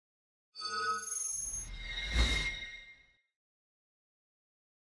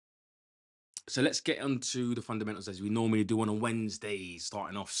So let's get onto the fundamentals as we normally do on a Wednesday,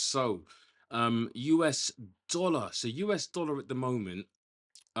 starting off. So, US dollar. So, US dollar at the moment,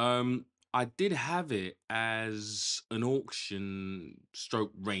 I did have it as an auction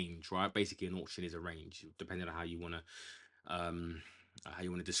stroke range, right? Basically, an auction is a range, depending on um, how you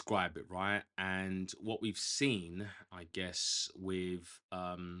want to describe it, right? And what we've seen, I guess, with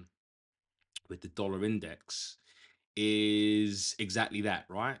the dollar index is exactly that,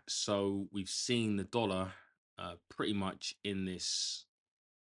 right? So we've seen the dollar pretty much in this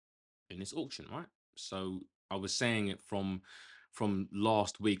auction, right? So I was saying it from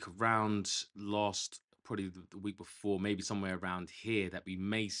last week, around last probably the week before, maybe somewhere around here, that we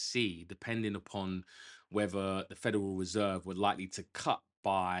may see, depending upon whether the Federal Reserve were likely to cut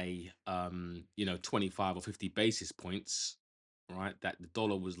by 25 or 50 basis points, right? That the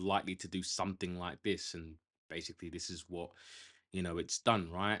dollar was likely to do something like this. And basically this is what it's done,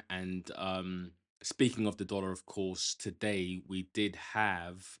 right? And speaking of the dollar, of course, today we did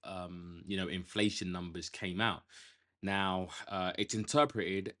have inflation numbers came out. Now, it's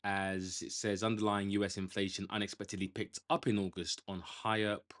interpreted as, it says, underlying US inflation unexpectedly picked up in August on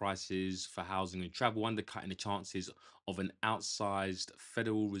higher prices for housing and travel, undercutting the chances of an outsized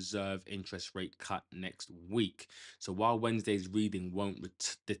Federal Reserve interest rate cut next week. So while Wednesday's reading won't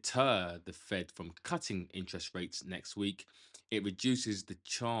deter the Fed from cutting interest rates next week, it reduces the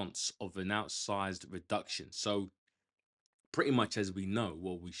chance of an outsized reduction. So pretty much, as we know,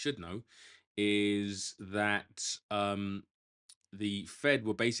 well, we should know, is that the Fed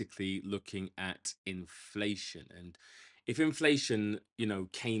were basically looking at inflation. And if inflation,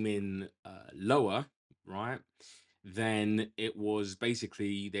 came in lower, right, then it was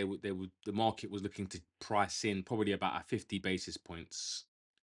basically they would the market was looking to price in probably about a 50 basis points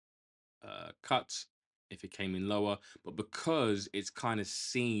cut if it came in lower. But because it's kind of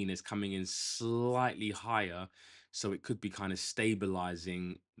seen as coming in slightly higher, so it could be kind of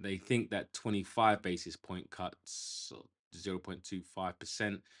stabilizing, they think that 25 basis point cuts, so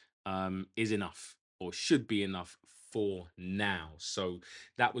 0.25%, is enough, or should be enough for now. So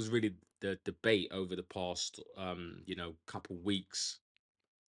that was really the debate over the past couple weeks,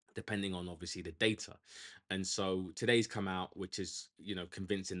 depending on obviously the data. And so today's come out, which is,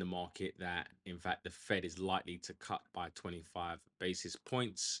 convincing the market that in fact the Fed is likely to cut by 25 basis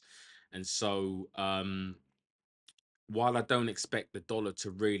points. And so while I don't expect the dollar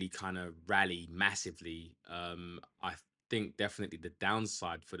to really kind of rally massively, I think definitely the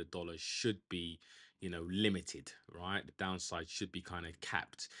downside for the dollar should be, limited, right? The downside should be kind of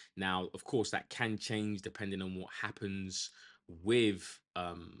capped. Now, of course, that can change depending on what happens with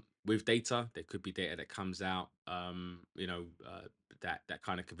data. There could be data that comes out, that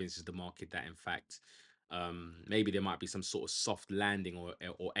kind of convinces the market that in fact maybe there might be some sort of soft landing, or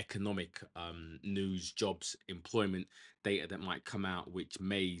economic news, jobs, employment data that might come out, which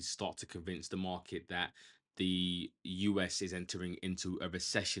may start to convince the market that the US is entering into a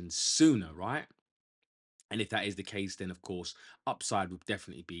recession sooner, right? And if that is the case, then of course, upside would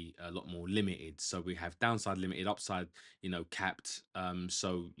definitely be a lot more limited. So we have downside limited, upside, capped.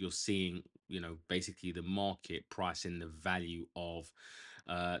 So you're seeing, basically the market pricing the value of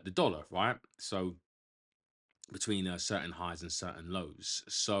the dollar, right? So between certain highs and certain lows.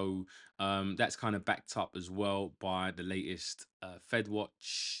 So that's kind of backed up as well by the latest Fed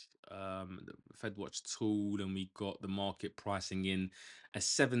Watch tool, and we got the market pricing in a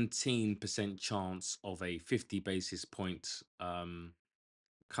 17% chance of a 50 basis point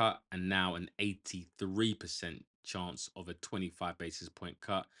cut, and now an 83% chance of a 25 basis point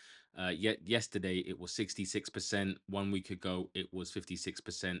cut. Yet yesterday it was 66%, 1 week ago it was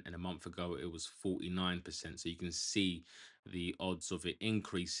 56%, and a month ago it was 49%. So you can see the odds of it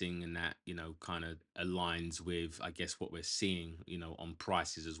increasing, and that, kind of aligns with, I guess, what we're seeing, on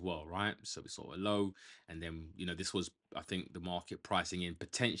prices as well, right? So we saw a low, and then, this was, I think, the market pricing in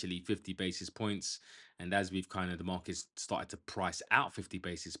potentially 50 basis points. And as we've kind of the markets started to price out 50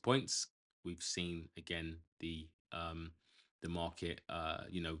 basis points, we've seen again the market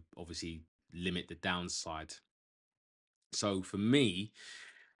obviously limit the downside. So for me,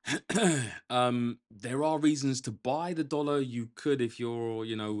 there are reasons to buy the dollar. You could, if you're,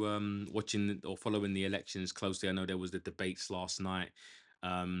 watching or following the elections closely. I know there was the debates last night,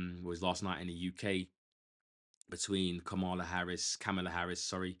 was last night in the UK, between Kamala Harris,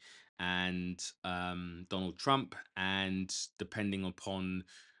 sorry, and Donald Trump. And depending upon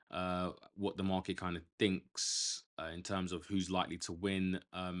what the market kind of thinks in terms of who's likely to win,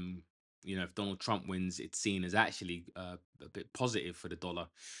 if Donald Trump wins, it's seen as actually a bit positive for the dollar.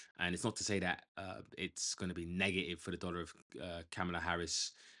 And it's not to say that it's going to be negative for the dollar if Kamala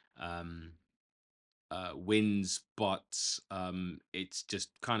Harris wins, but it's just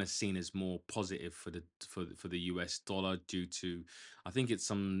kind of seen as more positive for the US dollar due to, I think it's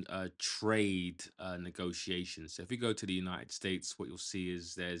some trade negotiations. So if you go to the United States, what you'll see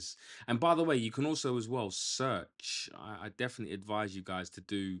is there's, and by the way, you can also as well search. I definitely advise you guys to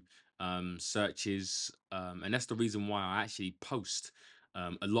do searches, and that's the reason why I actually post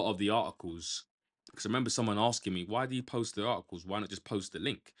a lot of the articles. Because I remember someone asking me, why do you post the articles? Why not just post the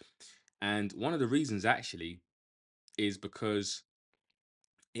link? And one of the reasons actually is because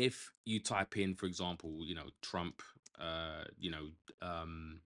if you type in, for example, Trump, you know,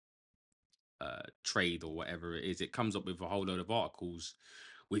 um, trade or whatever it is, it comes up with a whole load of articles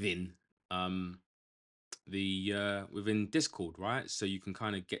within um, the within Discord, right? So you can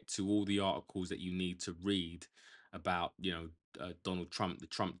kind of get to all the articles that you need to read about, Donald Trump, the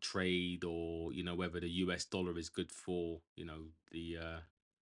Trump trade, or whether the US dollar is good for, the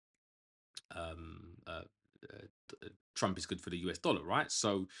um, uh, Trump is good for the US dollar, right?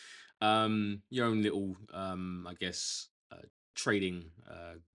 So your own little, I guess, trading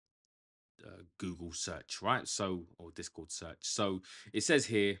Google search, right? So, or Discord search. So it says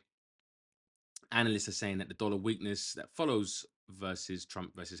here, analysts are saying that the dollar weakness that follows versus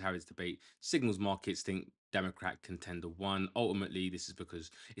Trump versus Harris debate signals markets think Democrat contender won. Ultimately, this is because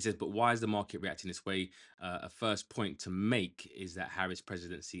it says, but why is the market reacting this way? A first point to make is that Harris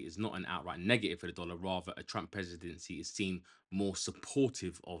presidency is not an outright negative for the dollar. Rather, a Trump presidency is seen more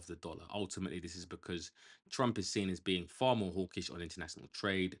supportive of the dollar. Ultimately, this is because Trump is seen as being far more hawkish on international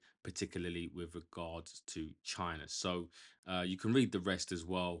trade, particularly with regards to China. So you can read the rest as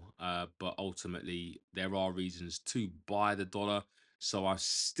well, but ultimately there are reasons to buy the dollar. So I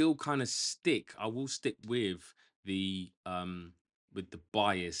still kind of stick. I will stick with the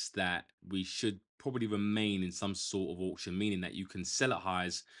bias that we should probably remain in some sort of auction, meaning that you can sell at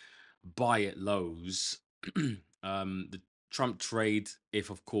highs, buy at lows. The Trump trade,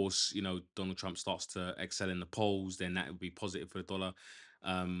 if of course Donald Trump starts to excel in the polls, then that would be positive for the dollar.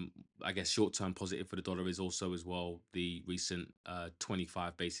 I guess short-term positive for the dollar is also as well the recent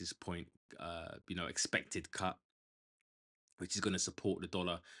 25 basis point expected cut, which is going to support the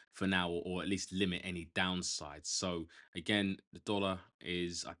dollar for now, or at least limit any downsides. So again, the dollar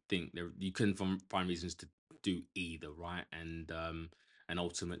is, I think, there you can find reasons to do either, right? And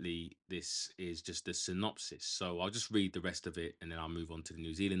ultimately, this is just a synopsis. So I'll just read the rest of it, and then I'll move on to the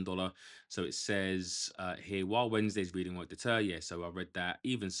New Zealand dollar. So it says here, while Wednesday's reading won't deter, yeah. So I read that.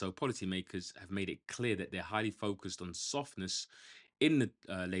 Even so, policymakers have made it clear that they're highly focused on softness in the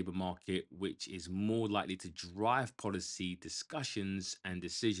labor market, which is more likely to drive policy discussions and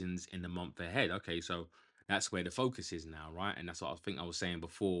decisions in the month ahead. Okay, so that's where the focus is now, right? And that's what I think I was saying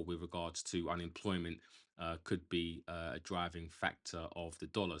before with regards to unemployment. Could be a driving factor of the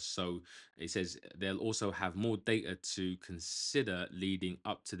dollar. So it says they'll also have more data to consider leading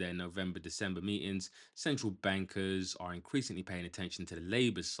up to their November December meetings. Central bankers are increasingly paying attention to the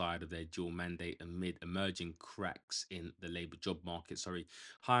labor side of their dual mandate amid emerging cracks in the labor job market. Sorry,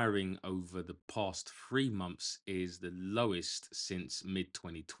 hiring over the past 3 months is the lowest since mid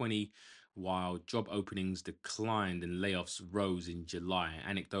 2020, while job openings declined and layoffs rose in July.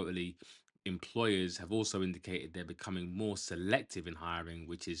 Anecdotally, employers have also indicated they're becoming more selective in hiring,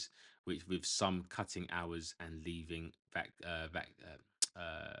 which with some cutting hours and leaving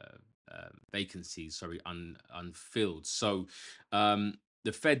vacancies, sorry, unfilled. So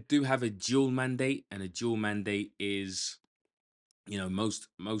the Fed do have a dual mandate, and a dual mandate is,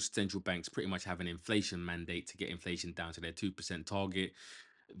 most central banks pretty much have an inflation mandate to get inflation down to their 2% target.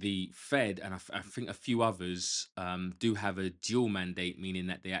 The Fed and I think a few others do have a dual mandate, meaning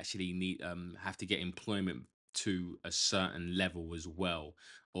that they actually have to get employment to a certain level as well,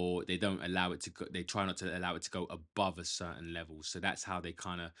 or they don't allow it to go. They try not to allow it to go above a certain level. So that's how they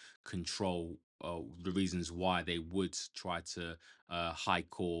kind of control the reasons why they would try to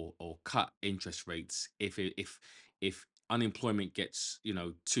hike or cut interest rates if unemployment gets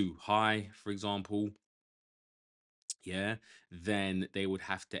too high, for example, yeah, then they would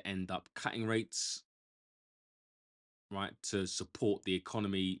have to end up cutting rates, right, to support the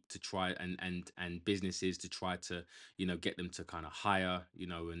economy, to try and businesses to try to get them to kind of hire,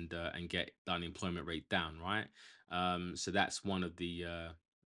 and get the unemployment rate down, right. So that's one of the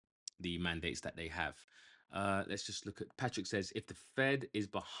mandates that they have. Let's just look at, Patrick says, if the Fed is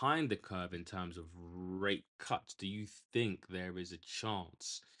behind the curve in terms of rate cuts, do you think there is a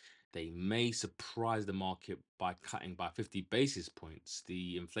chance they may surprise the market by cutting by 50 basis points?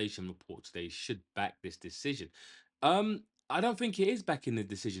 The inflation report today should back this decision. I don't think it is backing the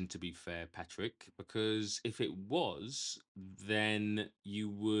decision, to be fair, Patrick, because if it was, then you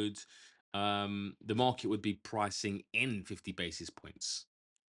would. the market would be pricing in 50 basis points.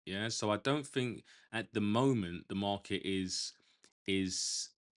 Yeah, so I don't think at the moment the market is is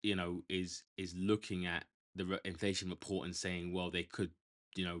looking at the inflation report and saying, well, they could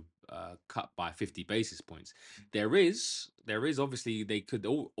cut by 50 basis points. There is obviously they could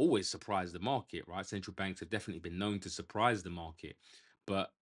always surprise the market, right? Central banks have definitely been known to surprise the market,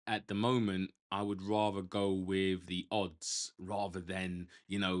 but at the moment I would rather go with the odds rather than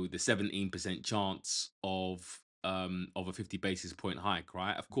the 17% chance of a 50 basis point hike,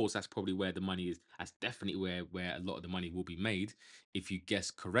 right? Of course, that's probably where the money is. That's definitely where a lot of the money will be made if you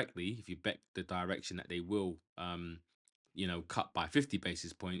guess correctly. If you bet the direction that they will, cut by 50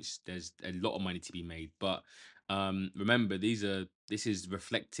 basis points, there's a lot of money to be made. But remember, this is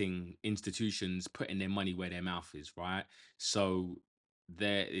reflecting institutions putting their money where their mouth is, right? So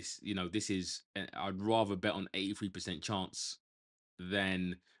there is, this is. I'd rather bet on 83% chance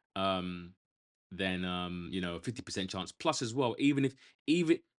than um a 50% chance plus as well. Even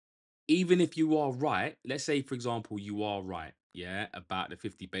even if you are right, let's say for example you are right, yeah, about the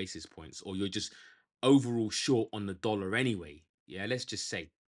 50 basis points, or you're just overall short on the dollar anyway, yeah, let's just say.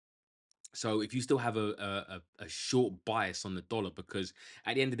 So if you still have a short bias on the dollar, because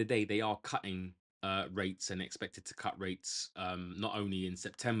at the end of the day they are cutting rates and expected to cut rates, not only in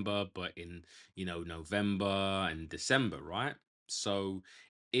September but in November and December, right? So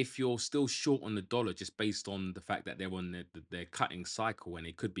if you're still short on the dollar just based on the fact that they're on their cutting cycle, and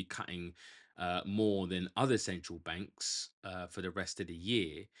they could be cutting more than other central banks for the rest of the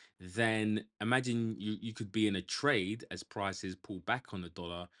year, then imagine you could be in a trade as prices pull back on the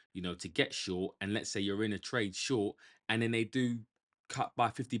dollar, to get short. And let's say you're in a trade short, and then they do cut by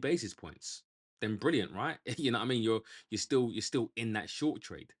 50 basis points. Then brilliant, right? You know what I mean? You're still in that short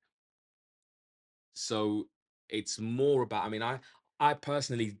trade. So it's more about, I mean, I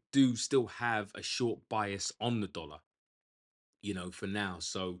personally do still have a short bias on the dollar, for now.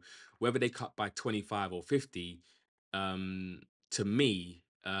 So whether they cut by 25 or 50, to me,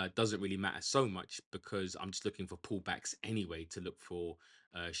 doesn't really matter so much, because I'm just looking for pullbacks anyway to look for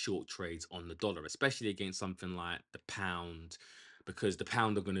short trades on the dollar, especially against something like the pound, because the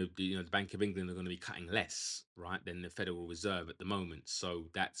pound are going to be, the Bank of England are going to be cutting less, right, than the Federal Reserve at the moment. So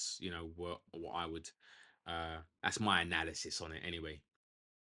that's, what I would, that's my analysis on it anyway.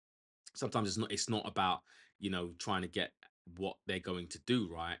 Sometimes it's not about trying to get what they're going to do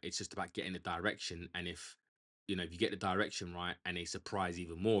right. It's just about getting the direction. And if you get the direction right and they surprise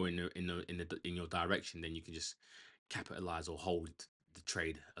even more in your direction, then you can just capitalize or hold the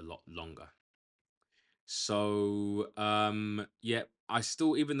trade a lot longer. So yeah, I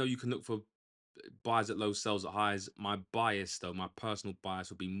still, even though you can look for buys at low, sells at highs, my bias, though, my personal bias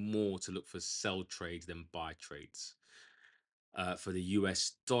would be more to look for sell trades than buy trades for the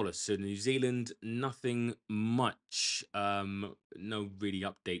US dollar. So New Zealand, nothing much. No really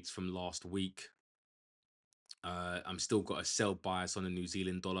updates from last week. I'm still got a sell bias on the New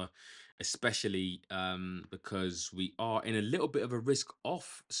Zealand dollar, especially because we are in a little bit of a risk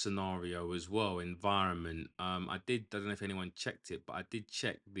off scenario as well, environment. I don't know if anyone checked it, but I did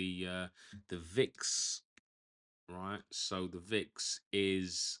check the VIX, right? So the VIX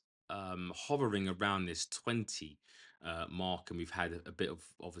is hovering around this 20 mark, and we've had a bit of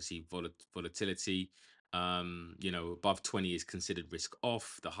obviously volatility. Above 20 is considered risk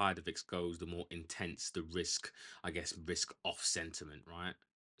off. The higher the VIX goes, the more intense the risk, I guess, risk off sentiment, right?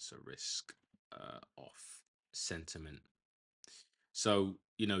 So risk off sentiment. So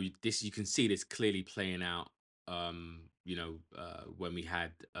this, you can see this clearly playing out. When we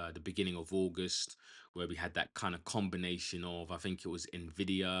had the beginning of August, where we had that kind of combination of, I think it was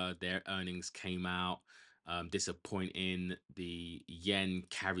Nvidia, their earnings came out, disappointing, the yen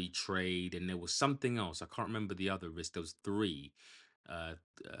carry trade, and there was something else. I can't remember the other risk. There was three uh,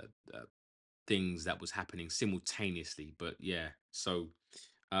 uh, uh, things that was happening simultaneously. But yeah, so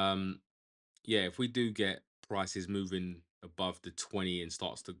um, yeah, if we do get prices moving above the 20 and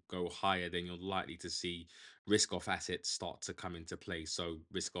starts to go higher, then you're likely to see risk off assets start to come into play. So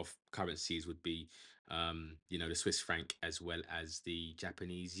risk off currencies would be the Swiss franc as well as the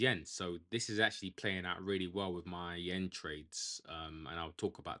Japanese yen. So this is actually playing out really well with my yen trades. And I'll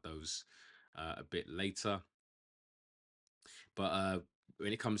talk about those a bit later. But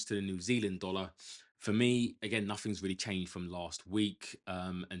when it comes to the New Zealand dollar, for me, again, nothing's really changed from last week.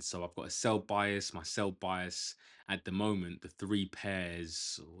 And so I've got a sell bias. My sell bias at the moment, the three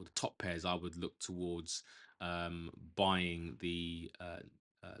pairs or the top pairs I would look towards buying the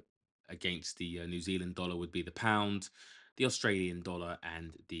against the New Zealand dollar would be the pound. the Australian dollar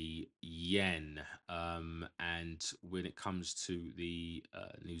and the yen. And when it comes to the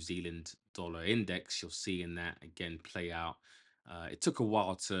New Zealand dollar index, you're seeing that again play out. It took a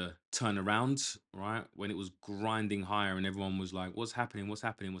while to turn around, right? When it was grinding higher and everyone was like, "What's happening? What's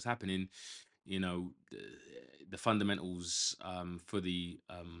happening? What's happening?" The fundamentals for the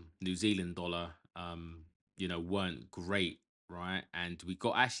New Zealand dollar, weren't great, right? And we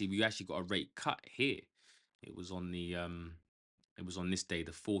actually got a rate cut here. It was on the it was on this day,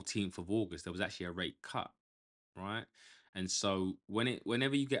 the 14th of August. There was actually a rate cut, right? And so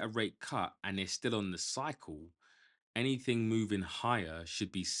whenever you get a rate cut and they're still on the cycle, anything moving higher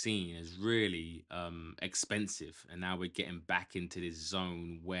should be seen as really expensive. And now we're getting back into this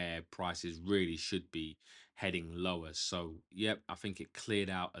zone where prices really should be heading lower. So, yep, I think it cleared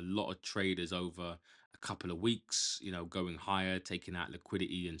out a lot of traders over a couple of weeks, going higher, taking out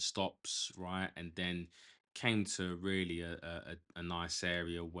liquidity and stops, right? And then came to really a nice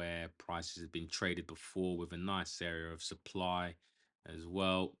area where prices have been traded before with a nice area of supply as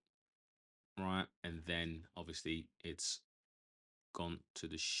well, right? And then obviously it's gone to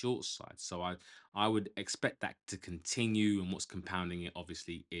the short side. So I would expect that to continue. And what's compounding it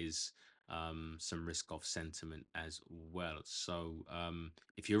obviously is some risk off sentiment as well. So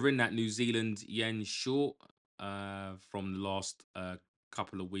if you're in that New Zealand yen short from the last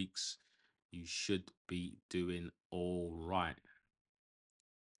couple of weeks, you should be doing all right.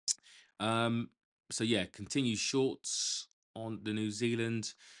 Um, so yeah, continue shorts on the New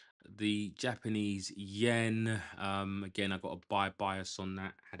Zealand, the Japanese yen. Again, I got a buy bias on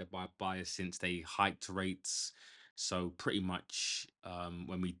that. Had a buy bias since they hiked rates. So pretty much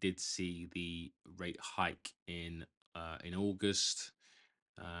when we did see the rate hike in August,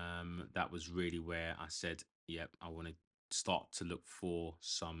 that was really where I said, "Yep, I want to start to look for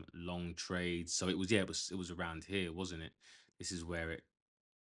some long trades." So it was around here, wasn't it? This is where it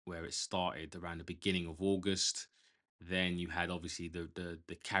started around the beginning of August. Then you had obviously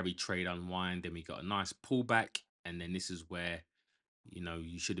the carry trade unwind. Then we got a nice pullback, and then this is where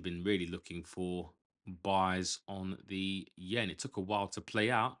you should have been really looking for buys on the yen. It took a while to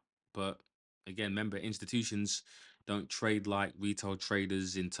play out, but again, remember institutions don't trade like retail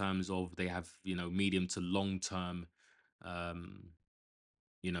traders in terms of they have medium to long term um,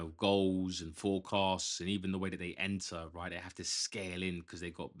 goals and forecasts, and even the way that they enter, right? They have to scale in because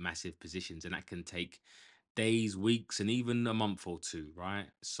they've got massive positions, and that can take days, weeks, and even a month or two, right?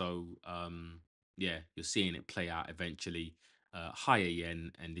 So, yeah, you're seeing it play out eventually. Higher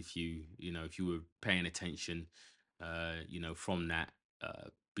yen, and if you were paying attention, from that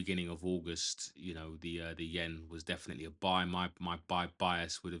beginning of August, the yen was definitely a buy. My buy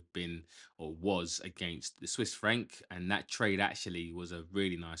bias would have been or was against the Swiss franc, and that trade actually was a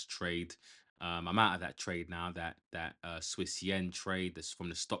really nice trade. I'm out of that trade now. That Swiss yen trade that's from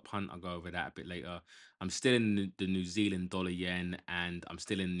the stop hunt. I'll go over that a bit later. I'm still in the New Zealand dollar yen, and I'm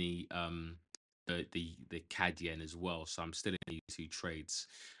still in the CAD yen as well. So I'm still in these two trades.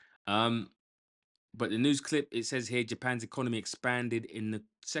 Um, but the news clip, it says here Japan's economy expanded in the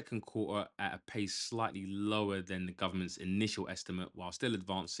second quarter at a pace slightly lower than the government's initial estimate, while still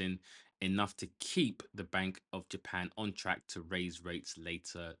advancing enough to keep the Bank of Japan on track to raise rates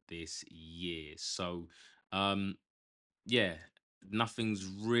later this year. So, um, yeah, nothing's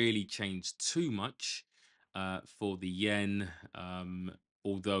really changed too much for the yen,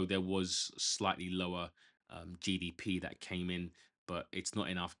 although there was slightly lower GDP that came in, but it's not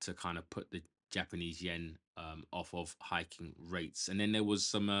enough to kind of put the Japanese yen off of hiking rates. And then there was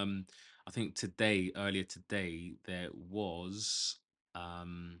some, I think earlier today, there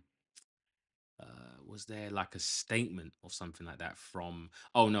um, was there like a statement or something like that from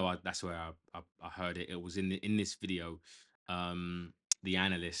oh no that's where I heard it. It was in this video. um the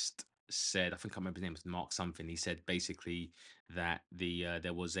analyst said, I think I remember his name was Mark something. He said basically that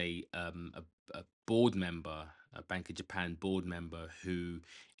there was a board member, a Bank of Japan board member, who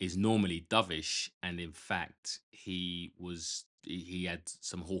is normally dovish, and in fact he had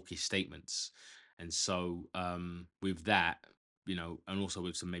some hawkish statements. And so with that, and also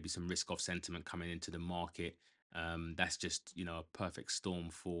with maybe some risk off sentiment coming into the market, that's just a perfect storm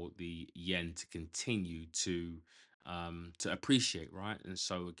for the yen to continue to appreciate, right? And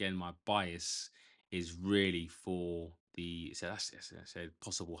so again, my bias is really for that's a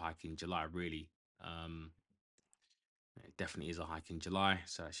possible hike in July. Really, it definitely is a hike in July,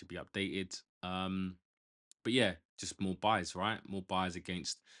 so that should be updated. But yeah, just more buys, right? More buys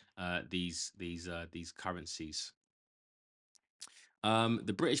against these currencies.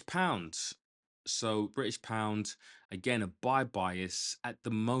 The British pound. So British pound, again, a buy bias at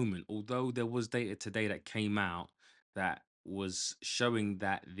the moment. Although there was data today that came out that was showing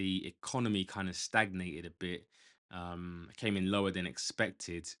that the economy kind of stagnated a bit, came in lower than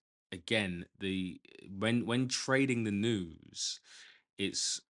expected. Again, the when trading the news,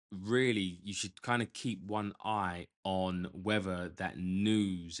 it's really, you should kind of keep one eye on whether that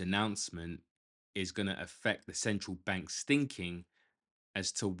news announcement is going to affect the central bank's thinking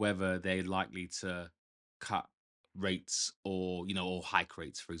as to whether they're likely to cut rates, or or hike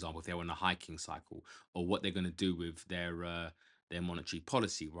rates, for example, if they're on a hiking cycle, or what they're going to do with their monetary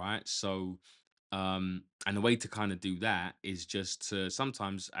policy, right? So and the way to kind of do that is just to,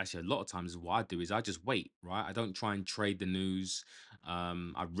 sometimes, actually a lot of times, what I do is I just wait, right? I don't try and trade the news.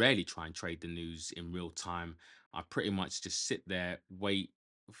 I rarely try and trade the news in real time. I pretty much just sit there, wait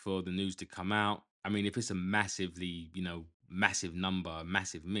for the news to come out. I mean, if it's a massively, massive number, a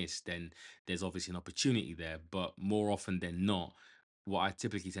massive miss, then there's obviously an opportunity there. But more often than not, what I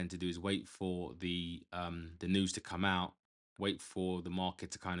typically tend to do is wait for the news to come out, wait for the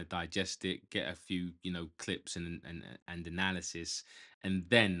market to kind of digest it, get a few, clips and analysis, and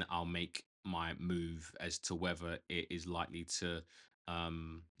then I'll make my move as to whether it is likely to,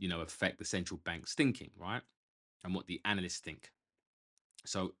 affect the central bank's thinking, right? And what the analysts think.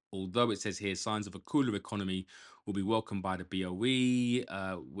 So, although it says here signs of a cooler economy will be welcomed by the BOE,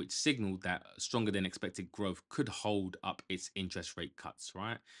 which signaled that stronger than expected growth could hold up its interest rate cuts,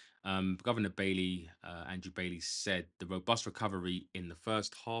 right? Governor Bailey, Andrew Bailey, said the robust recovery in the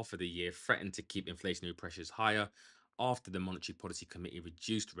first half of the year threatened to keep inflationary pressures higher after the Monetary Policy Committee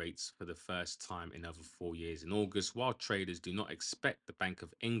reduced rates for the first time in over 4 years in August, while traders do not expect the Bank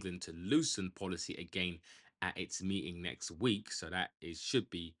of England to loosen policy again at its meeting next week. So that is should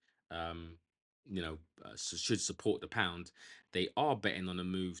be, um, should support the pound. They are betting on a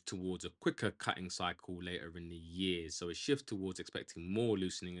move towards a quicker cutting cycle later in the year. So a shift towards expecting more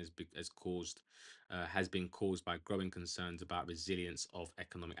loosening has been caused by growing concerns about resilience of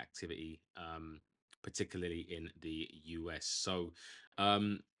economic activity, particularly in the US. So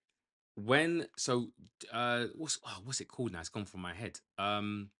um, what's it called now? It's gone from my head.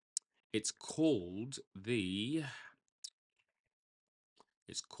 It's called the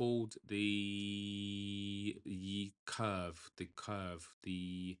it's called the curve.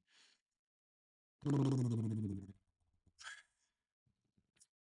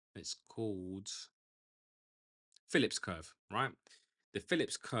 It's called Phillips curve, right? The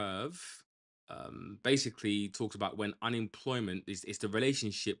Phillips curve basically talks about when unemployment is, it's the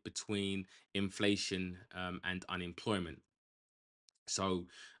relationship between inflation and unemployment. So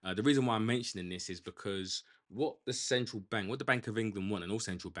the reason why I'm mentioning this is because what the Bank of England want, and all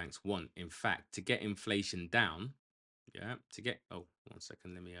central banks want, in fact, to get inflation down. Yeah, to get, oh, 1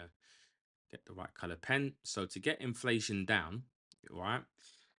 second, let me get the right color pen. So to get inflation down, right,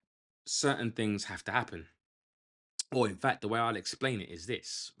 certain things have to happen. Or in fact, the way I'll explain it is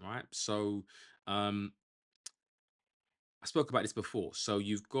this, right? So um, I spoke about this before. So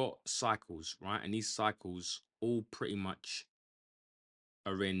you've got cycles, right, and these cycles all pretty much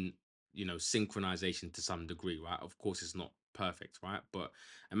are in, synchronization to some degree, right? Of course it's not perfect, right? But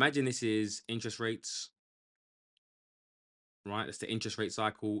imagine this is interest rates, right? That's the interest rate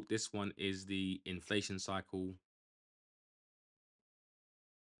cycle. This one is the inflation cycle,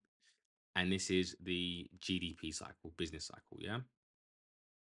 and this is the GDP cycle, business cycle. Yeah,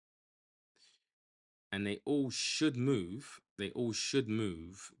 and they all should move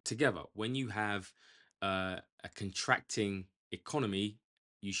together. When you have a contracting economy,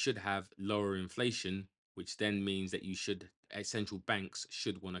 you should have lower inflation, which then means that central banks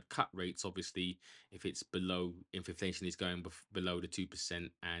should want to cut rates, obviously, if inflation is going below the 2%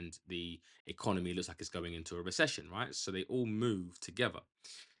 and the economy looks like it's going into a recession, right? So they all move together.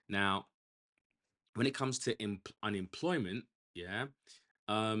 Now, when it comes to unemployment, yeah,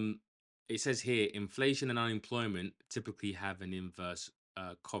 um, it says here inflation and unemployment typically have an inverse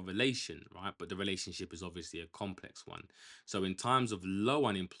correlation, right? But the relationship is obviously a complex one. So, in times of low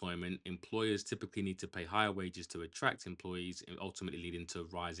unemployment, employers typically need to pay higher wages to attract employees, and ultimately leading to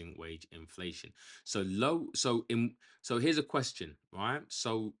rising wage inflation. So, low. So here's a question, right?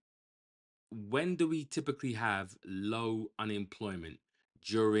 So, when do we typically have low unemployment?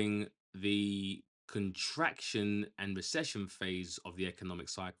 During the contraction and recession phase of the economic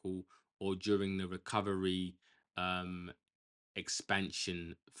cycle, or during the recovery, um,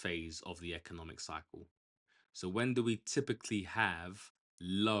 expansion phase of the economic cycle? So when do we typically have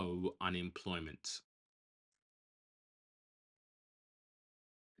low unemployment?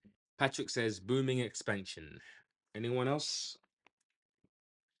 Patrick says booming expansion. Anyone else?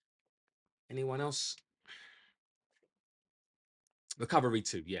 Anyone else? Recovery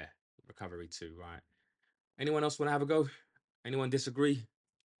too, yeah. Recovery too, right. Anyone else want to have a go? Anyone disagree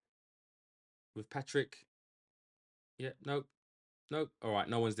with Patrick? Yeah, no, no. All right,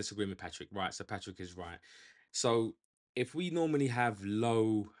 no one's disagreeing with Patrick. Right, so Patrick is right. So if we normally have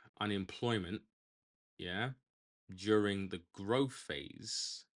low unemployment, yeah, during the growth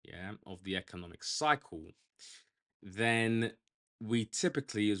phase, yeah, of the economic cycle, then we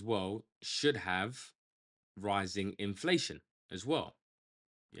typically as well should have rising inflation as well.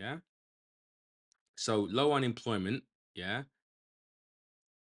 Yeah. So low unemployment, yeah,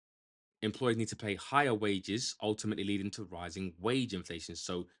 employers need to pay higher wages, ultimately leading to rising wage inflation.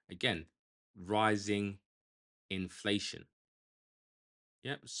 So again, rising inflation.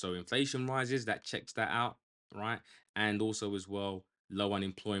 Yep. So inflation rises, that checks that out, right? And also as well, low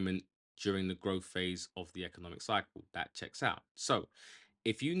unemployment during the growth phase of the economic cycle, that checks out. So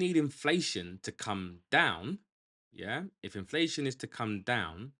if you need inflation to come down, yeah, if inflation is to come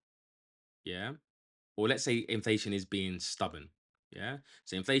down, yeah, or let's say inflation is being stubborn, yeah,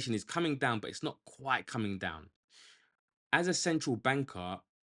 so inflation is coming down, but it's not quite coming down. As a central banker,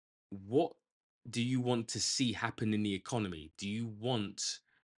 what do you want to see happen in the economy? Do you want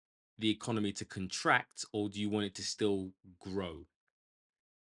the economy to contract or do you want it to still grow?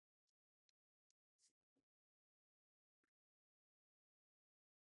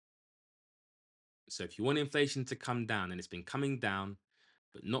 So if you want inflation to come down and it's been coming down,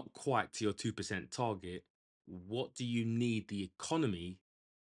 but not quite to your 2% target, what do you need the economy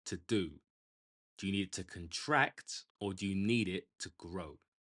to do? Do you need it to contract or do you need it to grow?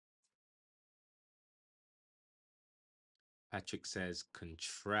 Patrick says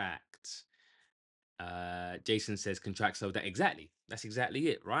contract. Jason says contract. So that exactly, that's exactly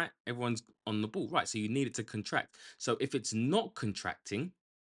it, right? Everyone's on the ball, right? So you need it to contract. So if it's not contracting,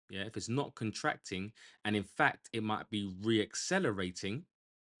 yeah, if it's not contracting, and in fact it might be re-accelerating,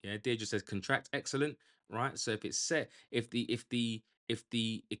 yeah. Deirdre says contract, excellent, right? So if it's set, if the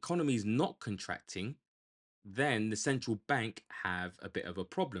economy is not contracting, then the central bank have a bit of a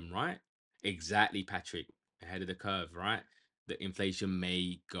problem, right? Exactly, Patrick, ahead of the curve, right? The inflation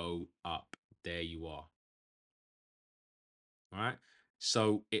may go up. There you are, right?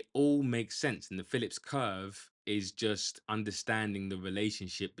 So it all makes sense. And the Phillips curve is just understanding the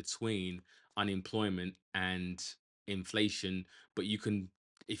relationship between unemployment and inflation. But you can,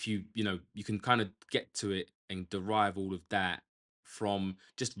 if you can kind of get to it and derive all of that from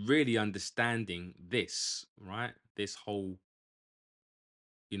just really understanding this, right? This whole,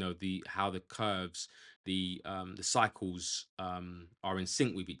 the how the curves, the cycles are in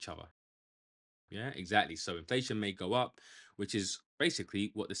sync with each other. Yeah, exactly. So inflation may go up, which is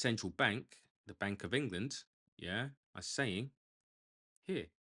basically what the central bank, the Bank of England, yeah, are saying here,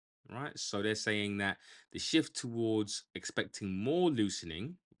 right? So they're saying that the shift towards expecting more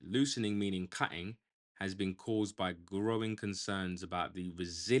loosening meaning cutting, has been caused by growing concerns about the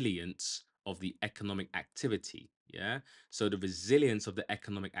resilience of the economic activity. Yeah. So the resilience of the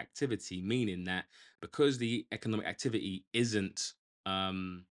economic activity, meaning that because the economic activity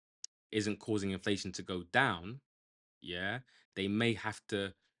um isn't causing inflation to go down, yeah, they may have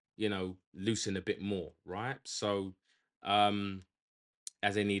to, loosen a bit more, right? So, um,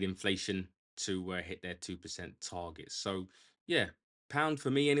 as they need inflation to hit their 2% target. So, yeah, pound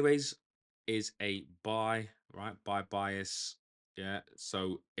for me, anyways, is a buy, right? Buy bias. Yeah.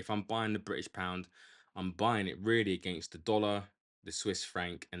 So, if I'm buying the British pound, I'm buying it really against the dollar, the Swiss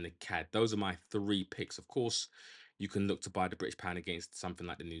franc, and the CAD. Those are my three picks. Of course, you can look to buy the British pound against something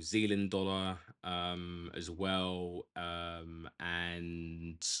like the New Zealand dollar as well.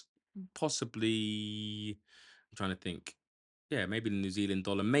 And possibly, I'm trying to think. Yeah, maybe the New Zealand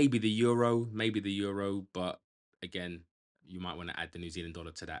dollar, maybe the euro, but again, you might want to add the New Zealand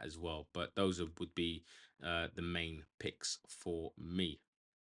dollar to that as well. But would be the main picks for me.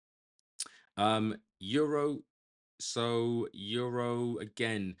 Euro. So euro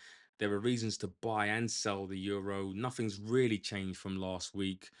again, there are reasons to buy and sell the euro. Nothing's really changed from last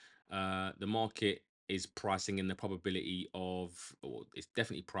week. The market is pricing in the probability of, or it's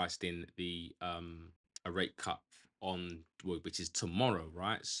definitely priced in the a rate cut which is tomorrow,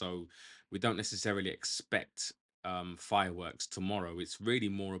 right? So we don't necessarily expect fireworks tomorrow. It's really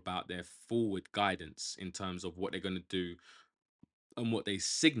more about their forward guidance in terms of what they're going to do and what they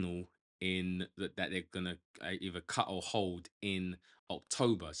signal in that they're going to either cut or hold in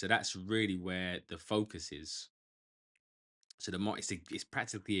October. So that's really where the focus is. So the market, it's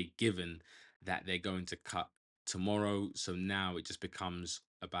practically a given that they're going to cut tomorrow. So now it just becomes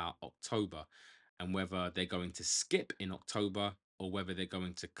about October and whether they're going to skip in October or whether they're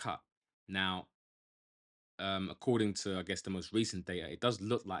going to cut. Now, according to, I guess, the most recent data, it does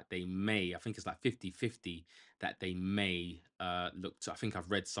look like they may, I think it's like 50-50 that they may look to, I think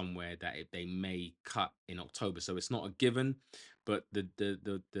I've read somewhere that they may cut in October. So it's not a given, but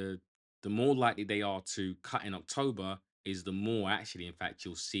the more likely they are to cut in October is the more actually, in fact,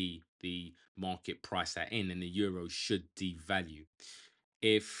 you'll see the market price that in, and the euro should devalue.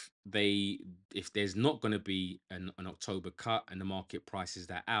 If they if there's not going to be an October cut and the market prices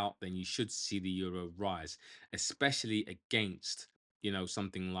that out, then you should see the euro rise, especially against,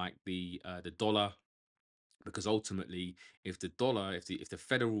 something like the dollar, because ultimately, if the dollar, if the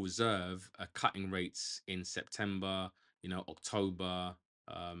Federal Reserve are cutting rates in September, October,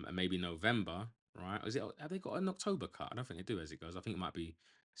 and maybe November, right? Is it, have they got an October cut? I don't think they do as it goes. I think it might be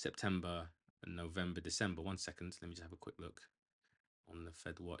September, November, December. One second, let me just have a quick look on the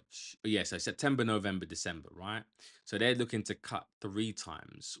Fed watch. But yeah, so September, November, December, right? So they're looking to cut three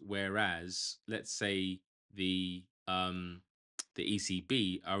times, whereas let's say the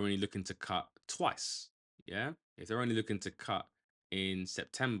ECB are only looking to cut twice. Yeah, if they're only looking to cut in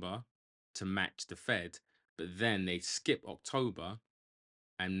September to match the Fed, but then they skip October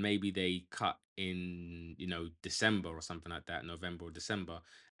and maybe they cut in, December or something like that, November or December,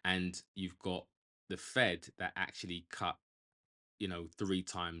 and you've got the Fed that actually cut, three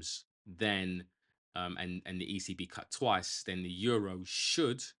times, then and the ECB cut twice, then the euro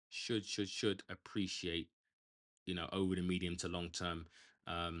should appreciate, over the medium to long term,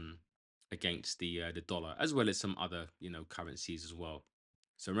 um, against the dollar, as well as some other, currencies as well.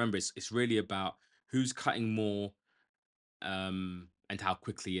 So remember, it's really about who's cutting more, and how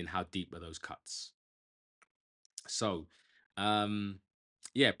quickly and how deep are those cuts. So, um,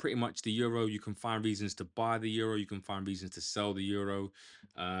 yeah, pretty much the euro. You can find reasons to buy the euro. You can find reasons to sell the euro.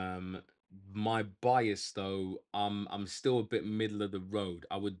 Um, my bias, though, I'm still a bit middle of the road.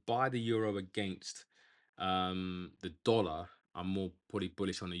 I would buy the euro against the dollar. I'm more probably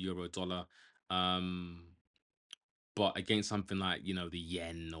bullish on the euro dollar. Um, but against something like, the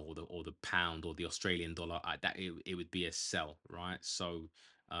yen or the pound or the Australian dollar, that it would be a sell, right? So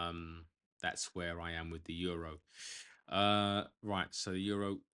um, that's where I am with the euro. Right, so the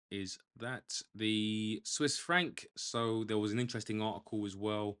euro is that. The Swiss franc. So there was an interesting article as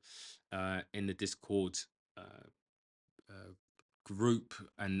well in the Discord uh, uh, group,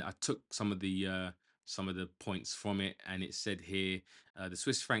 and I took some of the points from it, and it said here the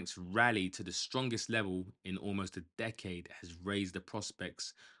Swiss franc's rally to the strongest level in almost a decade has raised the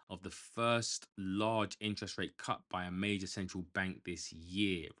prospects of the first large interest rate cut by a major central bank this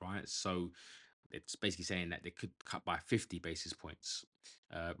year. Right, so it's basically saying that they could cut by 50 basis points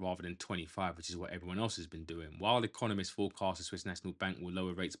rather than 25, which is what everyone else has been doing. While economists forecast the Swiss National Bank will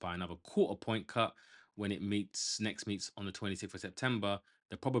lower rates by another quarter point cut when it meets on the 26th of September,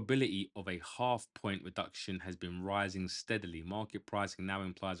 the probability of a half point reduction has been rising steadily. Market pricing now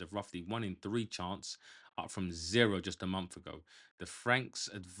implies a roughly 1 in 3 chance, up from zero just a month ago. The franc's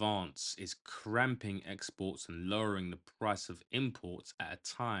advance is cramping exports and lowering the price of imports at a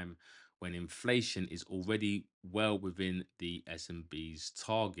time when inflation is already well within the S&B's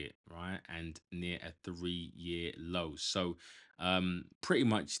target, right, and near a 3-year low. So, pretty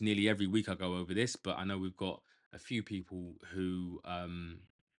much nearly every week I go over this, but I know we've got a few people who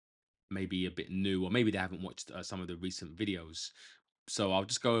may be a bit new, or maybe they haven't watched some of the recent videos. So I'll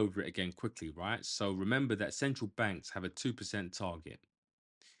just go over it again quickly, right? So remember that central banks have a 2% target.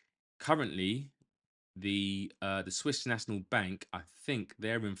 Currently, the Swiss National Bank, I think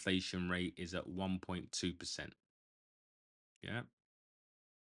their inflation rate is at 1.2%. Yeah.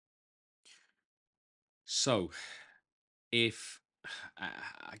 So if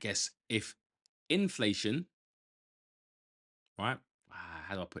I guess if inflation, right?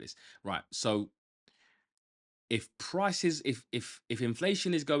 How do I put this? Right. So if prices, if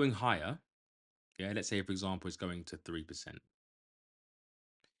inflation is going higher, yeah, let's say for example it's going to 3%.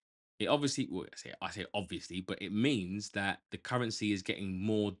 It obviously, well, I say obviously, but it means that the currency is getting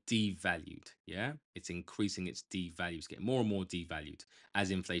more devalued. Yeah, it's increasing its devalue. It's getting more and more devalued as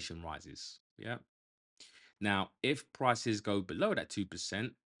inflation rises. Yeah. Now, if prices go below that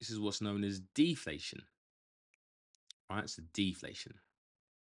 2%, this is what's known as deflation. Right, so deflation.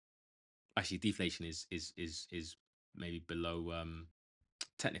 Actually, deflation is maybe below.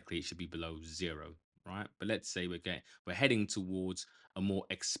 Technically it should be below zero, right? But let's say we're heading towards a more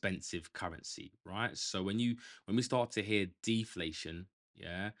expensive currency, right? So when we start to hear deflation,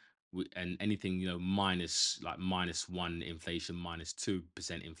 yeah, and anything, minus, like -1 inflation,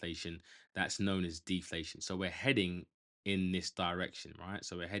 -2% inflation, that's known as deflation. So we're heading in this direction, right?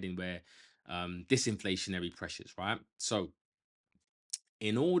 So we're heading where disinflationary pressures, right? So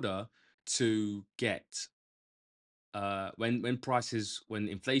in order to get when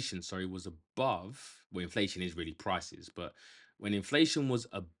inflation, sorry, was above, well, inflation is really prices, but when inflation was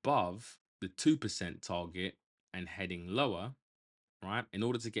above the 2% target and heading lower, right? In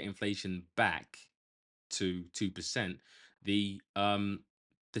order to get inflation back to 2%, the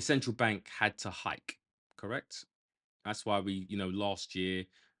central bank had to hike, correct? That's why we, last year,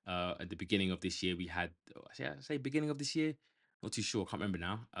 at the beginning of this year, we had, yeah, say beginning of this year, not too sure, can't remember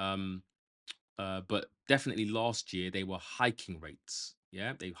now. But definitely last year they were hiking rates.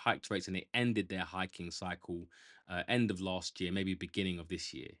 Yeah, they hiked rates and they ended their hiking cycle end of last year, maybe beginning of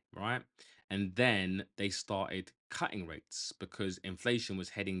this year, right? And then they started cutting rates because inflation was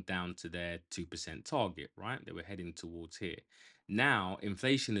heading down to their 2% target, right? They were heading towards here. Now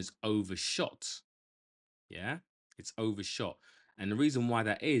inflation is overshot. Yeah, it's overshot. And the reason why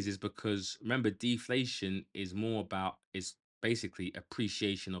that is because remember, deflation is more about, is basically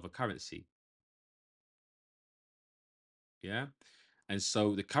appreciation of a currency. Yeah. And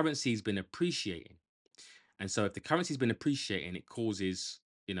so the currency's been appreciating. And so if the currency's been appreciating, it causes,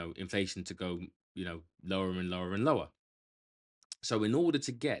 inflation to go, lower and lower and lower. So in order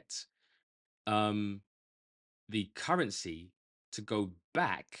to get um the currency to go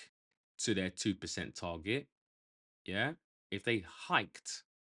back to their 2% target, yeah, if they hiked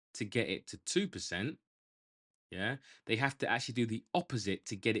to get it to 2%, yeah, they have to actually do the opposite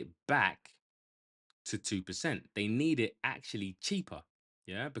to get it back to 2%. They need it actually cheaper.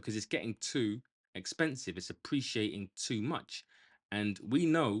 Yeah, because it's getting too expensive. It's appreciating too much. And we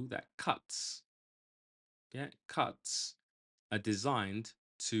know that cuts are designed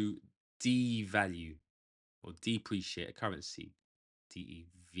to devalue or depreciate a currency.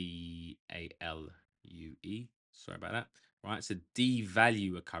 Devalue. Sorry about that. Right. So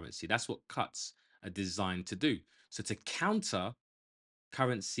devalue a currency. That's what cuts are designed to do. So to counter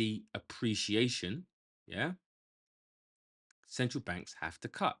currency appreciation, yeah, central banks have to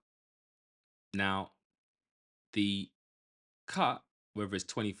cut. Now, the cut, whether it's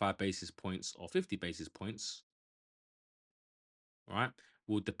 25 basis points or 50 basis points, right,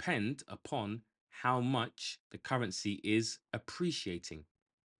 will depend upon how much the currency is appreciating,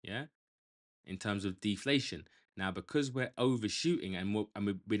 yeah, in terms of deflation. Now, because we're overshooting and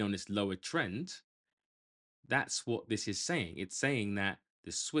we've been on this lower trend, that's what this is saying. It's saying that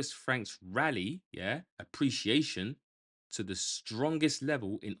the Swiss francs rally, yeah, appreciation to the strongest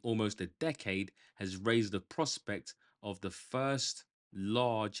level in almost a decade has raised the prospect of the first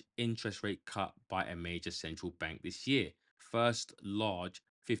large interest rate cut by a major central bank this year. First large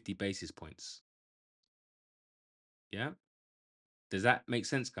 50 basis points. Yeah. Does that make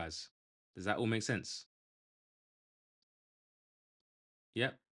sense, guys? Does that all make sense?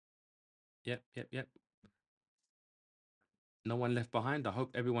 Yep. Yep. Yep. Yep. No one left behind. I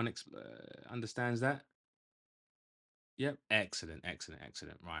hope everyone understands that. Yep. Excellent. Excellent.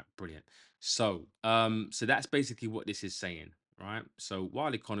 Excellent. Right. Brilliant. So that's basically what this is saying, right? So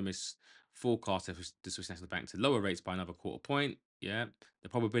while economists forecast the Swiss National Bank to lower rates by another quarter point, yeah, the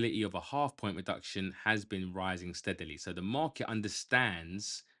probability of a half point reduction has been rising steadily. So the market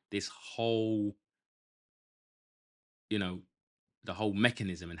understands this whole, you know, the whole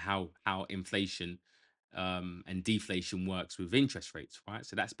mechanism and how inflation and deflation works with interest rates, right?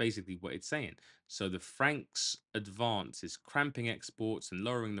 So that's basically what it's saying. So the franc's advance is cramping exports and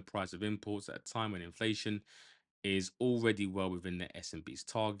lowering the price of imports at a time when inflation is already well within the S&P's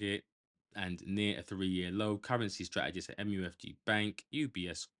target and near a three-year low. Currency strategists at MUFG Bank,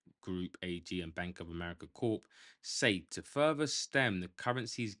 UBS Group AG, and Bank of America Corp say to further stem the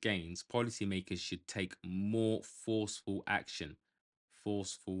currency's gains, policymakers should take more forceful action.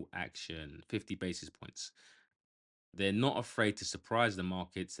 Forceful action, 50 basis points. They're not afraid to surprise the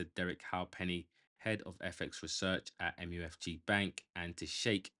market, said Derek Halpenny, head of FX research at MUFG Bank, and to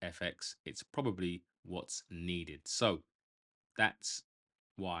shake FX, it's probably what's needed. So that's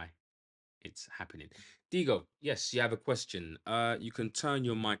why it's happening. Digo, yes, you have a question. You can turn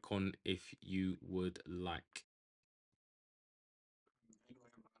your mic on if you would like. Hello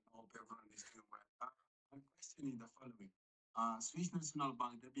everyone, hope everyone is doing well. My question is the following. Swiss National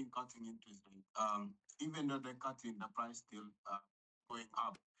Bank, they've been cutting interest rate. Even though they're cutting, the price still going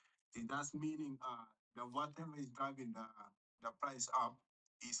up. Is that meaning that whatever is driving the price up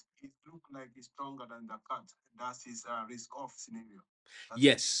is it look like it's stronger than the cut? That is a risk off scenario. That's what is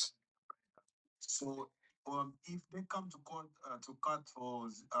Yes. so if they come to court to cut for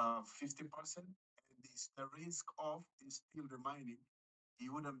 50%, and this the risk of is still remaining,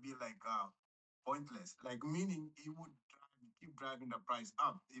 it wouldn't be like pointless. Like meaning it would keep driving the price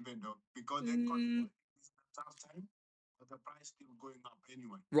up, even though because they got Mm, it's a tough time. but the price still going up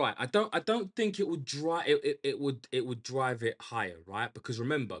anyway. Right. I don't think it would drive it would drive it higher, right? Because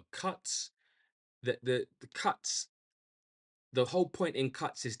remember, cuts the cuts the whole point in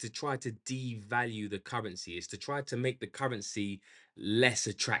cuts is to try to devalue the currency, is to try to make the currency less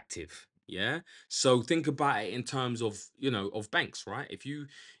attractive. Yeah. So think about it in terms of, of banks, right? If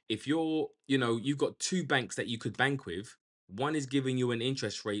you're, you've got two banks that you could bank with. One is giving you an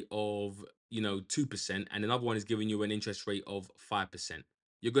interest rate of, 2%, and another one is giving you an interest rate of 5%.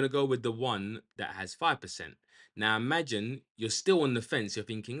 You're going to go with the one that has 5%. Now imagine you're still on the fence. You're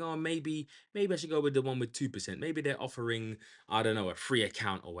thinking, oh, maybe I should go with the one with 2%. Maybe they're offering, I don't know, a free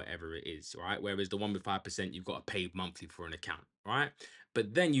account or whatever it is, right? Whereas the one with 5%, you've got to pay monthly for an account, right?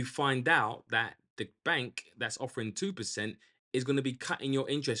 But then you find out that the bank that's offering 2% is going to be cutting your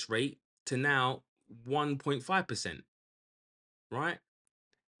interest rate to now 1.5%, right?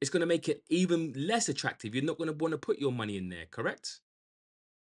 It's going to make it even less attractive. You're not going to want to put your money in there, correct?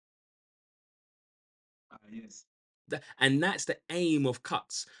 Yes. And that's the aim of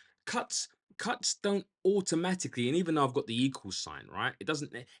cuts. Cuts cuts don't automatically, and even though I've got the equal sign, right? It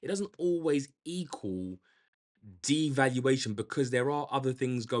doesn't always equal devaluation, because there are other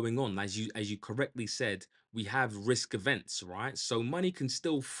things going on. As you correctly said, we have risk events, right? So money can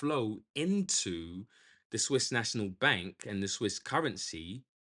still flow into the Swiss National Bank and the Swiss currency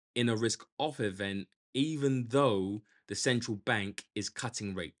in a risk off event, even though the central bank is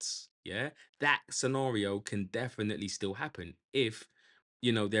cutting rates. Yeah, that scenario can definitely still happen if,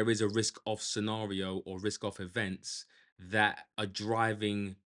 there is a risk off scenario or risk off events that are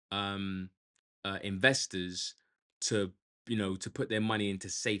driving um investors to, to put their money into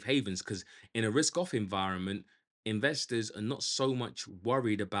safe havens. Because in a risk off environment, investors are not so much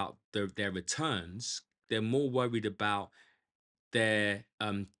worried about their returns. They're more worried about their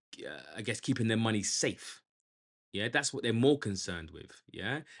I guess keeping their money safe. Yeah, that's what they're more concerned with.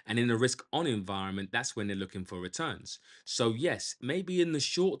 Yeah. And in a risk on environment, that's when they're looking for returns. So, yes, maybe in the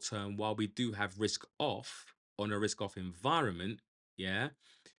short term, while we do have risk off on a risk off environment, yeah,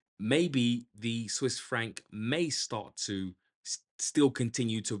 maybe the Swiss franc may start to still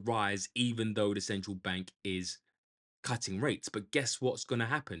continue to rise, even though the central bank is cutting rates. But guess what's going to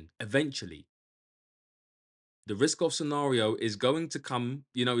happen eventually? The risk off scenario is going to come,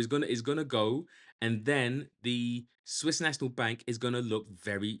 is going to go, and then the Swiss National Bank is going to look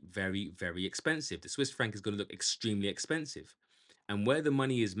very, very, very expensive. The Swiss franc is going to look extremely expensive. And where the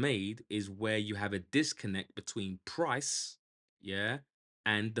money is made is where you have a disconnect between price, yeah,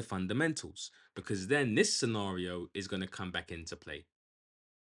 and the fundamentals. Because then this scenario is going to come back into play,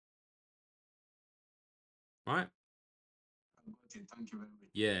 right? I got it. Thank you very much.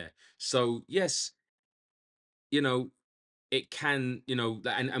 Yeah. So yes, you know, it can,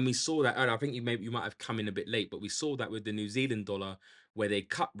 and we saw that earlier. I think you might have come in a bit late, but we saw that with the New Zealand dollar, where they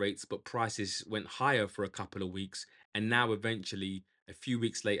cut rates, but prices went higher for a couple of weeks, and now eventually, a few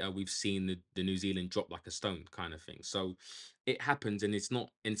weeks later, we've seen the New Zealand drop like a stone, kind of thing. So it happens, and it's not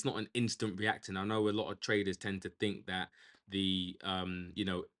an instant reacting. I know a lot of traders tend to think that the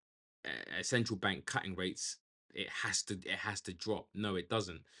a central bank cutting rates, it has to drop. No, it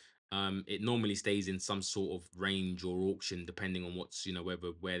doesn't. It normally stays in some sort of range or auction, depending on what's, whether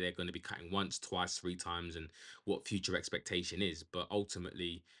where they're going to be cutting once, twice, three times, and what future expectation is. But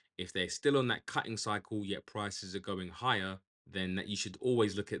ultimately, if they're still on that cutting cycle, yet prices are going higher, then you should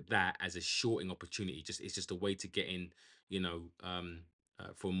always look at that as a shorting opportunity. It's just a way to get in, you know, um,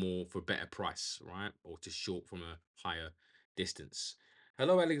 for better price, right? Or to short from a higher distance.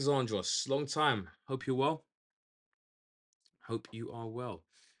 Hello, Alexandros. Long time. Hope you're well. Hope you are well.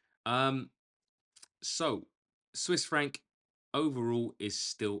 Um, so Swiss franc overall is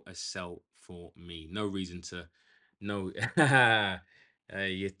still a sell for me. No reason to no.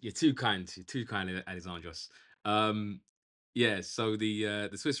 You're too kind. You're too kind, Alexandros. Um, yeah. So the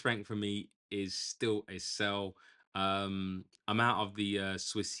Swiss franc for me is still a sell. I'm out of the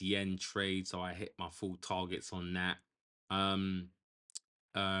Swiss yen trade, so I hit my full targets on that. Um,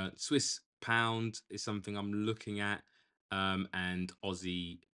 Swiss pound is something I'm looking at, and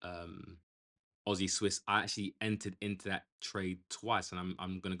Aussie Swiss. I actually entered into that trade twice, and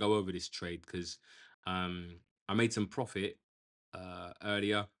I'm gonna go over this trade because I made some profit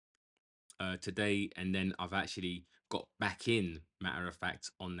earlier today, and then I've actually got back in. Matter of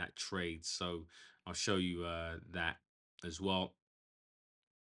fact, on that trade, so I'll show you that as well.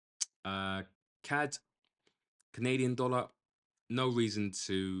 CAD, Canadian dollar. No reason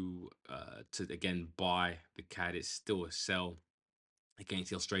to again buy the CAD. It's still a sell against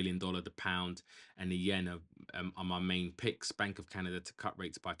the Australian dollar, the pound, and the yen are my main picks. Bank of Canada to cut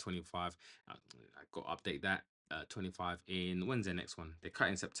rates by 25. I got to update that. 25 in when's their next one? They cut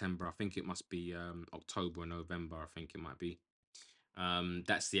in September. I think it must be October or November. I think it might be.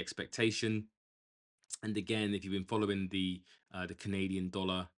 That's the expectation. And again, if you've been following the Canadian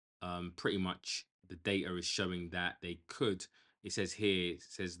dollar, pretty much the data is showing that they could. It says here, it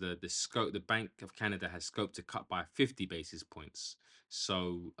says the scope, the Bank of Canada has scope to cut by 50 basis points.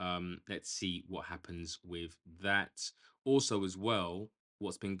 So let's see what happens with that. Also, as well,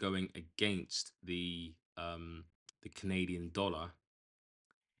 what's been going against the Canadian dollar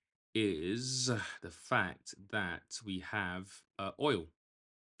is the fact that we have oil.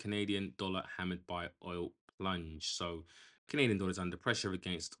 Canadian dollar hammered by oil plunge. So Canadian dollar is under pressure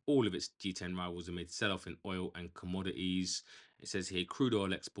against all of its G10 rivals amid sell-off in oil and commodities. It says here crude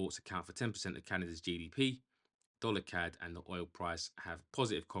oil exports account for 10% of Canada's GDP. Dollar CAD and the oil price have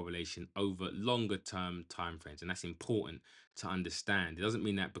positive correlation over longer term timeframes, and that's important to understand. It doesn't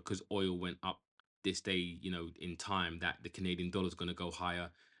mean that because oil went up this day, in time, that the Canadian dollar is going to go higher,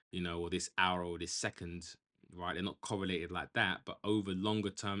 or this hour or this second, right? They're not correlated like that, but over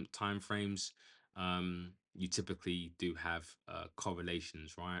longer term timeframes, you typically do have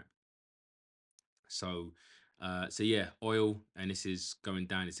correlations, right? So, so yeah, oil, and this is going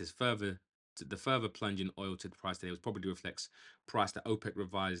down. It says the further plunge in oil to the price today was probably reflects price that OPEC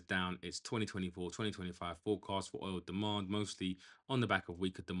revised down its 2024-2025 forecast for oil demand, mostly on the back of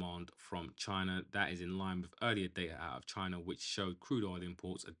weaker demand from China. That is in line with earlier data out of China, which showed crude oil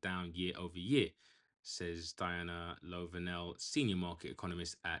imports are down year over year, says Diana Lovenell, senior market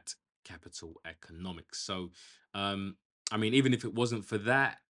economist at Capital Economics. So, I mean, even if it wasn't for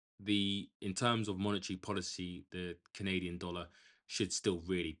that, the in terms of monetary policy, the Canadian dollar should still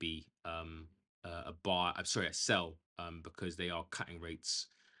really be a buy. I'm sorry, a sell, because they are cutting rates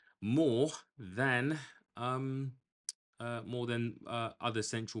more than um, other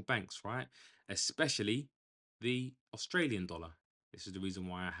central banks, right? Especially the Australian dollar. This is the reason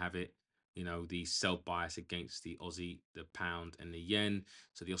why I have it. The sell bias against the Aussie, the pound, and the yen.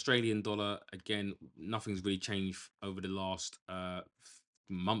 So the Australian dollar, again, nothing's really changed over the last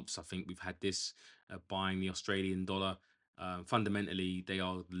months. I think we've had this buying the Australian dollar. Fundamentally, they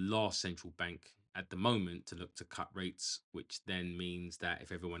are the last central bank at the moment to look to cut rates, which then means that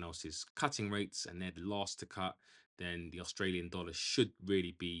if everyone else is cutting rates and they're the last to cut, then the Australian dollar should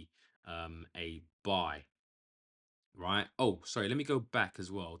really be a buy, right? Oh, sorry, let me go back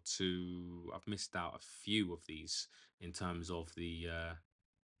as well to I've missed out a few of these in terms of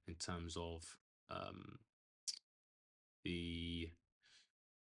um, the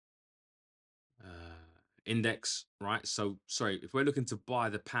index, right? So sorry, if we're looking to buy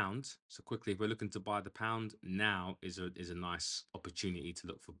the pound, so quickly, if we're looking to buy the pound, now is a nice opportunity to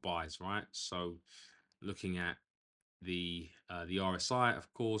look for buys, right? So looking at the RSI,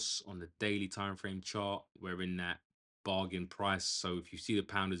 of course, on the daily time frame chart, we're in that bargain price. So if you see the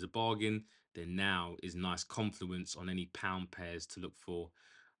pound as a bargain, then now is nice confluence on any pound pairs to look for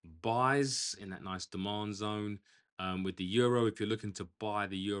buys in that nice demand zone. With the euro, if you're looking to buy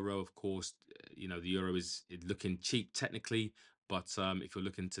the euro, of course, the euro is looking cheap technically, but if you're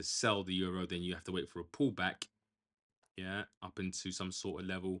looking to sell the euro, then you have to wait for a pullback, yeah, up into some sort of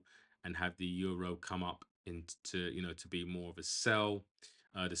level, and have the euro come up into, to be more of a sell.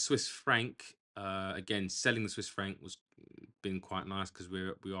 The Swiss franc, again, selling the Swiss franc was been quite nice because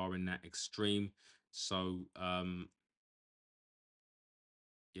we are in that extreme. So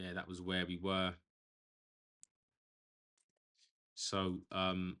yeah, that was where we were. So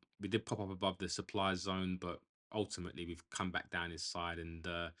we did pop up above the supply zone, but ultimately we've come back down his side, and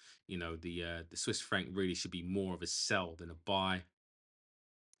the Swiss franc really should be more of a sell than a buy.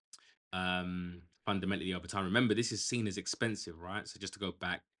 Fundamentally over time. Remember, this is seen as expensive, right? So just to go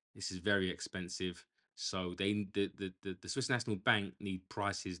back, this is very expensive. So the Swiss National Bank need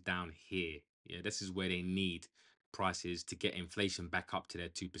prices down here. Yeah, this is where they need prices to get inflation back up to their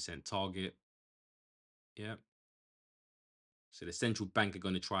 2% target. Yeah. So the central bank are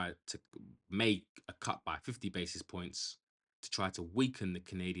going to try to make a cut by 50 basis points to try to weaken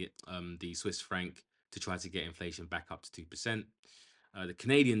the Swiss franc to try to get inflation back up to 2%. The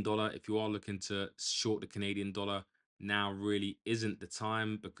Canadian dollar, if you are looking to short the Canadian dollar, now really isn't the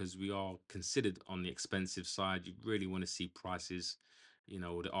time because we are considered on the expensive side. You really want to see prices, the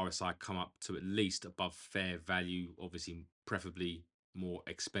RSI come up to at least above fair value, obviously, preferably more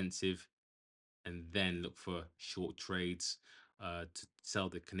expensive, and then look for short trades to sell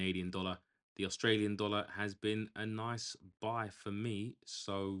the Canadian dollar. The Australian dollar has been a nice buy for me.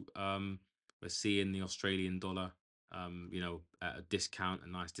 So we're seeing the Australian dollar, at a discount, a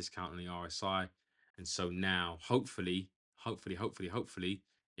nice discount on the RSI. And so now, hopefully,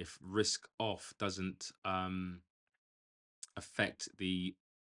 if risk off doesn't affect the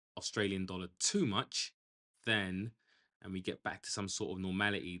Australian dollar too much, then and we get back to some sort of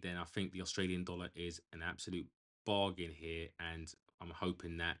normality, then I think the Australian dollar is an absolute bargain here, and I'm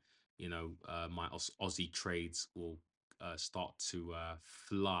hoping that my Aussie trades will start to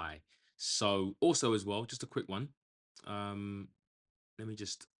fly. So also as well, just a quick one. Um, Let me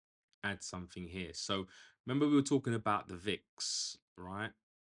just add something here. So remember we were talking about the VIX, right?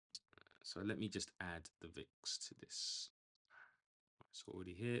 So let me just add the VIX to this. It's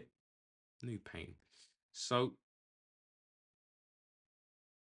already here. New pane. So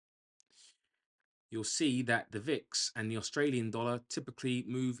you'll see that the VIX and the Australian dollar typically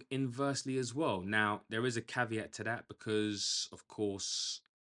move inversely as well. Now, there is a caveat to that because, of course,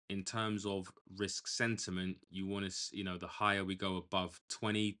 in terms of risk sentiment, you want to, the higher we go above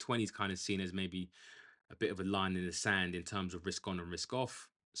 20, 20 is kind of seen as maybe a bit of a line in the sand in terms of risk on and risk off.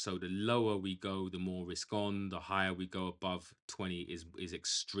 So the lower we go, the more risk on. The higher we go above 20 is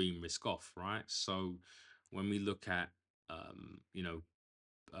extreme risk off, right? So when we look at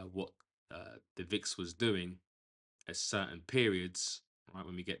what the VIX was doing at certain periods, right?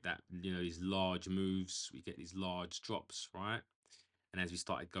 When we get that, these large moves, we get these large drops, right? And as we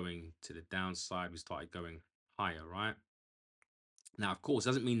started going to the downside, we started going higher, right? Now, of course,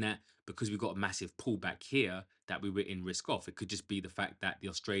 doesn't mean that because we got a massive pullback here that we were in risk off. It could just be the fact that the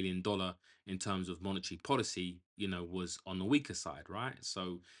Australian dollar, in terms of monetary policy, was on the weaker side, right?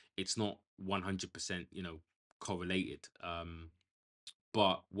 So it's not 100%, correlated.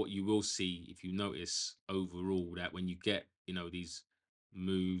 But what you will see, if you notice overall, that when you get, these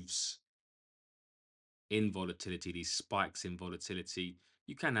moves in volatility, these spikes in volatility,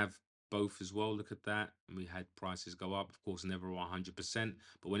 you can have both as well. Look at that. And we had prices go up, of course, never 100%.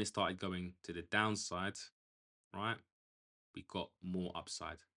 But when it started going to the downside, right, we got more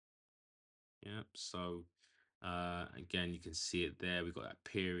upside. Yeah. So again, you can see it there. We got that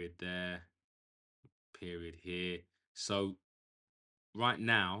period there, period here. So right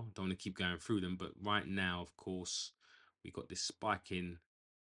now, don't want to keep going through them, but right now, of course, we got this spike in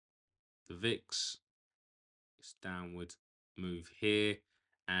the VIX, this downward move here,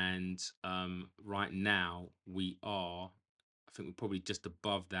 and right now we are, I think we're probably just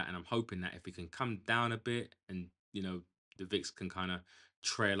above that, and I'm hoping that if we can come down a bit, and the VIX can kind of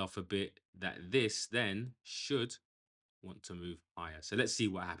trail off a bit, that this then should want to move higher. So let's see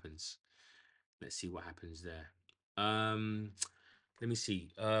what happens. Let's see what happens there. Um, Let me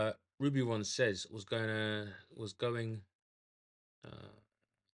see. Ruby One says was going. Uh,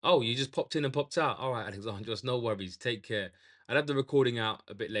 oh, you just popped in and popped out. All right, Alexander, just no worries. Take care. I'll have the recording out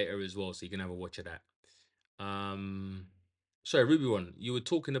a bit later as well, so you can have a watch of that. Um, Sorry, Ruby One, you were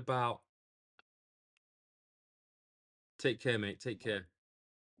talking about. Take care, mate. Take care.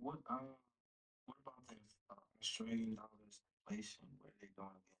 What what about the Australian dollars inflation? Where they going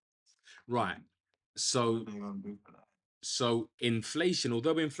against? Right. And So what are they gonna do for that? so inflation,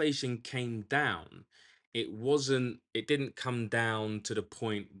 although inflation came down, it didn't come down to the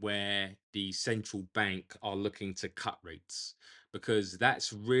point where the central bank are looking to cut rates, because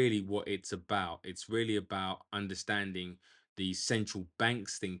that's really what it's about. It's really about understanding the central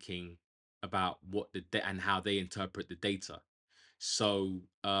bank's thinking about and how they interpret the data. So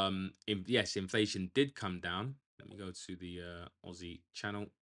yes, inflation did come down. Let me go to the Aussie channel.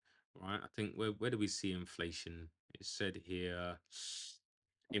 Right, I think where do we see inflation? It said here,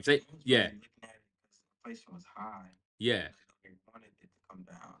 inflation. I was Yeah, really looking at it because inflation was high. yeah, Like they wanted it to come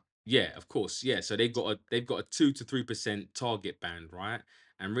down. yeah. Of course, yeah. So they've got a 2 to 3% target band, right?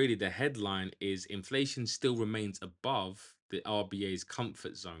 And really, the headline is inflation still remains above the RBA's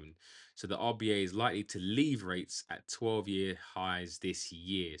comfort zone. So the RBA is likely to leave rates at 12-year highs this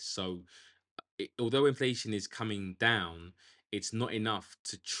year. So although inflation is coming down, it's not enough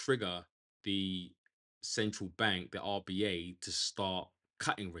to trigger the central bank, the RBA, to start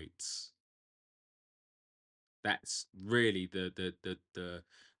cutting rates. That's really the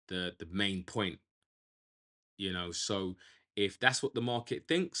main point. So if that's what the market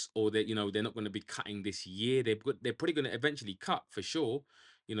thinks, or that they're not going to be cutting this year, they're probably going to eventually cut for sure.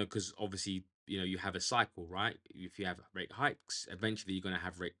 Because obviously you have a cycle, right? If you have rate hikes, eventually you're going to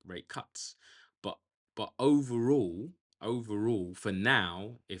have rate cuts. But overall, for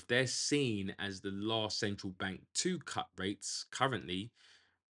now, if they're seen as the last central bank to cut rates currently,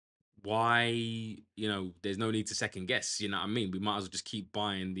 why there's no need to second guess. You know what I mean? We might as well just keep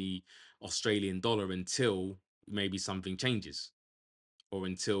buying the Australian dollar until maybe something changes, or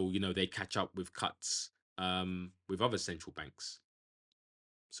until they catch up with cuts with other central banks.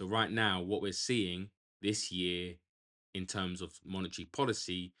 So right now what we're seeing this year in terms of monetary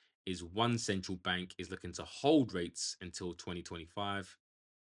policy is one central bank is looking to hold rates until 2025,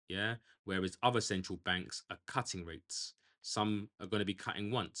 yeah, whereas other central banks are cutting rates. Some are going to be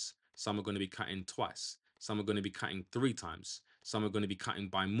cutting once, some are going to be cutting twice, some are going to be cutting three times, some are going to be cutting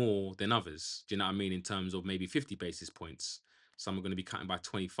by more than others. Do you know what I mean? In terms of maybe 50 basis points, some are going to be cutting by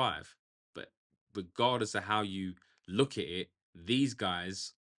 25. But regardless of how you look at it, but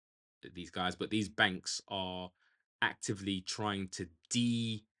these banks are actively trying to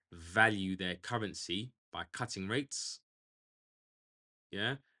devalue their currency by cutting rates.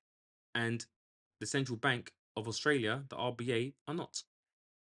 Yeah. And the Central Bank of Australia, the RBA, are not.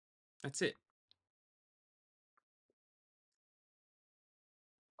 That's it.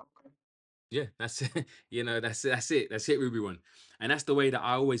 Okay. Yeah, that's it. That's it. That's it, Ruby one. And that's the way that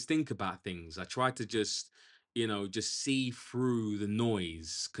I always think about things. I try to just see through the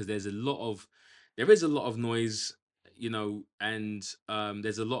noise because there is a lot of noise, and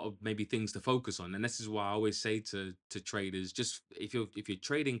there's a lot of maybe things to focus on. And this is why I always say to traders, just if you're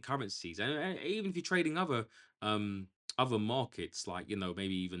trading currencies, and even if you're trading other markets like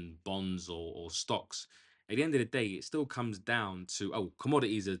maybe even bonds or stocks, at the end of the day, it still comes down to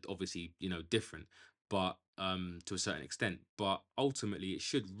commodities are obviously different, but to a certain extent. But ultimately, it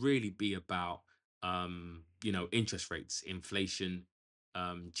should really be about interest rates, inflation,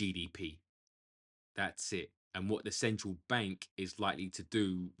 GDP. That's it, and what the central bank is likely to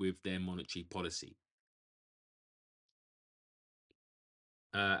do with their monetary policy.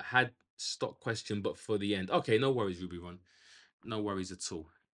 Had stock question, but for the end. Okay, no worries, Ruby Ron. No worries at all.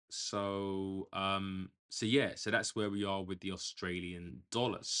 So yeah, so that's where we are with the Australian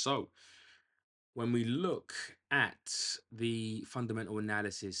dollar. So when we look at the fundamental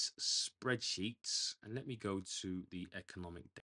analysis spreadsheets, and let me go to the economic